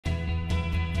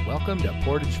Welcome to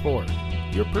Portage Ford,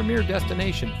 your premier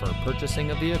destination for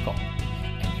purchasing a vehicle.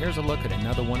 And here's a look at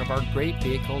another one of our great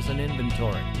vehicles in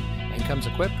inventory, and comes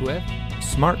equipped with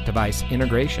smart device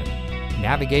integration,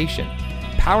 navigation,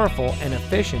 powerful and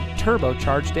efficient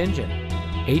turbocharged engine,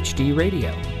 HD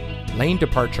radio, lane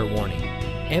departure warning,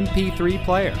 MP3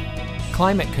 player,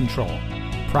 climate control,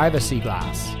 privacy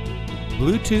glass,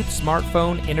 Bluetooth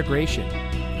smartphone integration,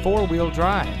 four-wheel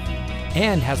drive,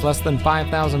 and has less than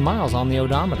 5,000 miles on the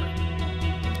odometer.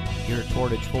 Here at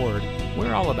Portage Ford,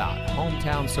 we're all about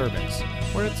hometown service,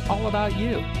 where it's all about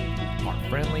you. Our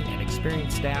friendly and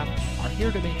experienced staff are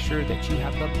here to make sure that you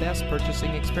have the best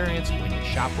purchasing experience when you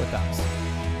shop with us.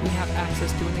 We have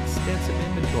access to an extensive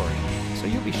inventory, so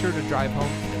you'll be sure to drive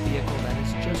home in a vehicle that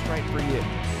is just right for you.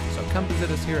 So come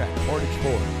visit us here at Portage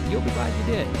Ford. You'll be glad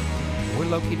you did. We're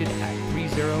located at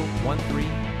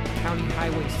 3013 County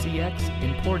Hwy CX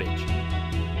in Portage.